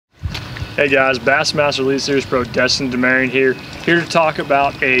Hey guys, Bassmaster Elite Series Pro Destin DeMarion here to talk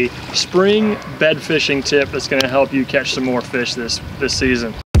about a spring bed fishing tip that's going to help you catch some more fish this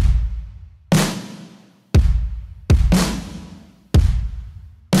season.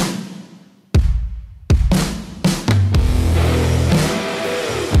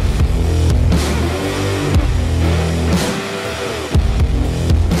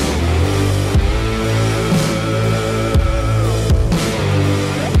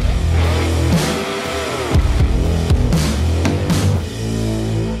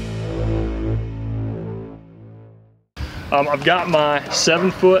 I've got my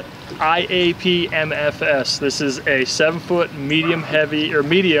 7-foot IAP MFS. This is a 7-foot medium heavy or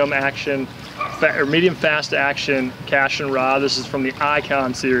medium action or medium fast action Cashion rod. This is from the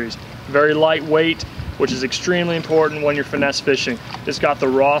Icon series. Very lightweight, which is extremely important when you're finesse fishing. It's got the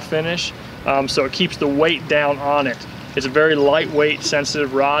raw finish, so it keeps the weight down on it. It's a very lightweight,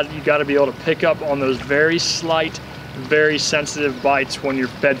 sensitive rod. You got to be able to pick up on those very slight, very sensitive bites when you're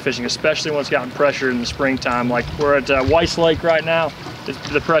bed fishing, especially when it's gotten pressure in the springtime. Like we're at Weiss Lake right now.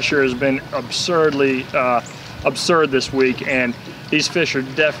 The pressure has been absurdly absurd this week, and these fish are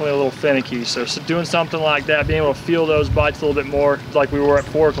definitely a little finicky. So doing something like that, being able to feel those bites a little bit more, like we were at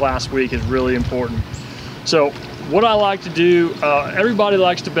Fork last week, is really important. So what I like to do, everybody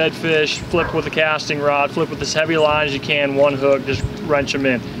likes to bed fish, flip with a casting rod, flip with as heavy line as you can, one hook, just wrench them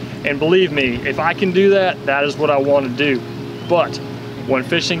in. And believe me, if I can do that, that is what I want to do. But when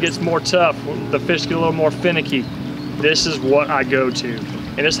fishing gets more tough, the fish get a little more finicky, this is what I go to.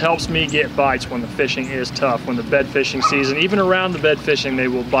 And this helps me get bites when the fishing is tough, when the bed fishing season, even around the bed fishing, they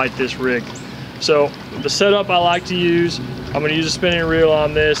will bite this rig. So the setup I like to use, I'm going to use a spinning reel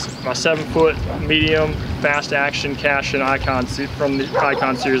on this, my 7-foot medium fast action Cashion Icon from the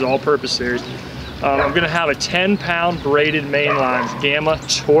Icon series, all-purpose series. I'm going to have a 10-pound braided main lines, Gamma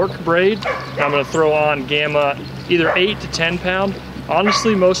Torque braid. I'm going to throw on Gamma either 8 to 10 pound.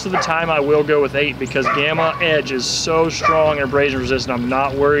 Honestly, most of the time I will go with 8 because Gamma Edge is so strong and abrasion resistant. I'm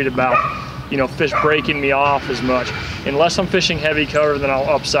not worried about, fish breaking me off as much. Unless I'm fishing heavy cover, then I'll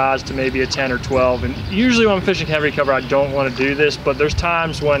upsize to maybe a 10 or 12. And usually when I'm fishing heavy cover, I don't want to do this, but there's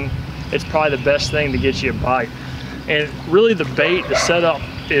times when it's probably the best thing to get you a bite. And really the bait, the setup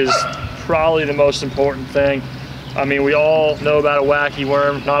is probably the most important thing. I mean, we all know about a wacky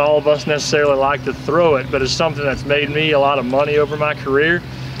worm. Not all of us necessarily like to throw it, but it's something that's made me a lot of money over my career,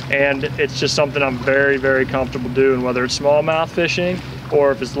 and it's just something I'm very, very comfortable doing, whether it's smallmouth fishing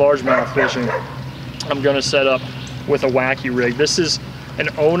or if it's largemouth fishing. I'm going to set up with a Wacky Rig. This is an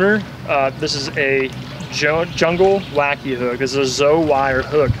owner. This is a jungle Wacky hook. This is a Zoe wire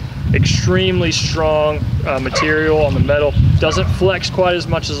hook. Extremely strong material on the metal. Doesn't flex quite as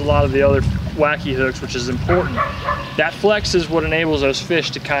much as a lot of the other Wacky hooks, which is important. That flex is what enables those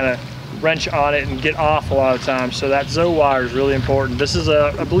fish to kind of wrench on it and get off a lot of times. So that Zoe wire is really important. This is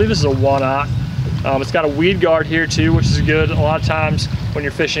I believe this is a 1/0. It's got a weed guard here too, which is good. A lot of times when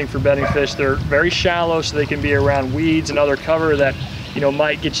you're fishing for bedding fish, they're very shallow, so they can be around weeds and other cover that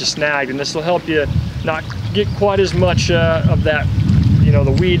might get you snagged, and this will help you not get quite as much of that,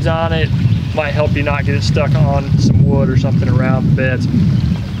 the weeds on it. Might help you not get it stuck on some wood or something around the beds.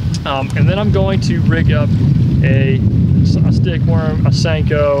 And then I'm going to rig up a stick worm, a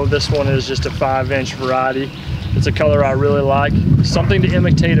Senko. This one is just a 5-inch variety. It's a color I really like. Something to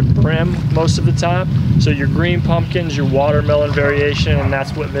imitate a brim most of the time. So your green pumpkins, your watermelon variation, and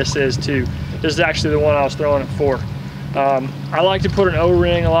that's what this is too. This is actually the one I was throwing it for. I like to put an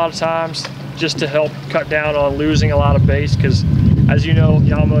O-ring a lot of times just to help cut down on losing a lot of bass, because as you know,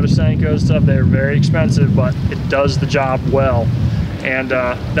 Yamamoto Senko stuff, they're very expensive, but it does the job well. And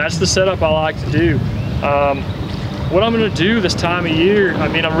that's the setup I like to do. What I'm going to do this time of year,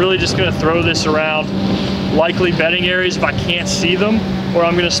 I'm really just going to throw this around likely bedding areas if I can't see them, or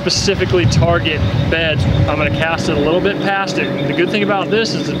I'm going to specifically target beds. I'm going to cast it a little bit past it. And the good thing about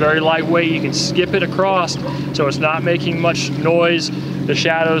this is it's very lightweight. You can skip it across, so it's not making much noise. The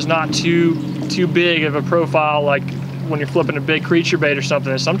shadow's not too big of a profile like when you're flipping a big creature bait or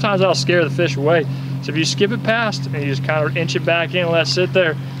something. And sometimes that'll scare the fish away. So if you skip it past and you just kind of inch it back in and let it sit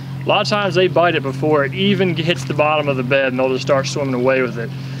there, a lot of times they bite it before it even hits the bottom of the bed, and they'll just start swimming away with it.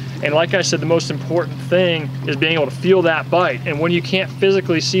 And like I said, the most important thing is being able to feel that bite. And when you can't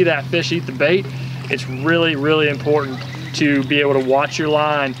physically see that fish eat the bait, it's really, really important to be able to watch your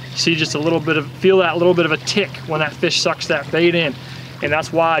line, see just a little bit of, feel that little bit of a tick when that fish sucks that bait in. And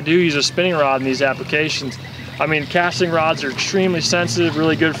that's why I do use a spinning rod in these applications. Casting rods are extremely sensitive,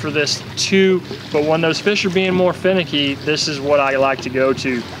 really good for this too, but when those fish are being more finicky, this is what I like to go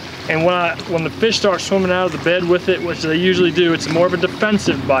to. And when the fish start swimming out of the bed with it, which they usually do, it's more of a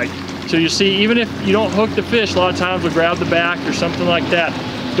defensive bite. So you see, even if you don't hook the fish, a lot of times we'll grab the back or something like that.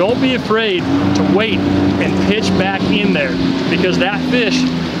 Don't be afraid to wait and pitch back in there, because that fish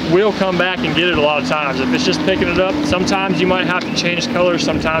will come back and get it a lot of times. If it's just picking it up, sometimes you might have to change color,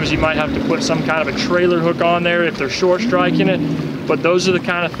 sometimes you might have to put some kind of a trailer hook on there if they're short striking it, but those are the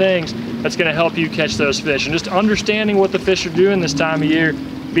kind of things that's gonna help you catch those fish. And just understanding what the fish are doing this time of year,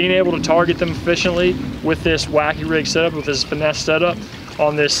 being able to target them efficiently with this Wacky Rig setup, with this Finesse setup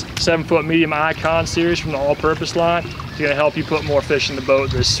on this 7-foot medium Icon series from the all-purpose line, is gonna help you put more fish in the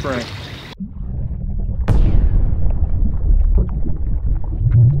boat this spring.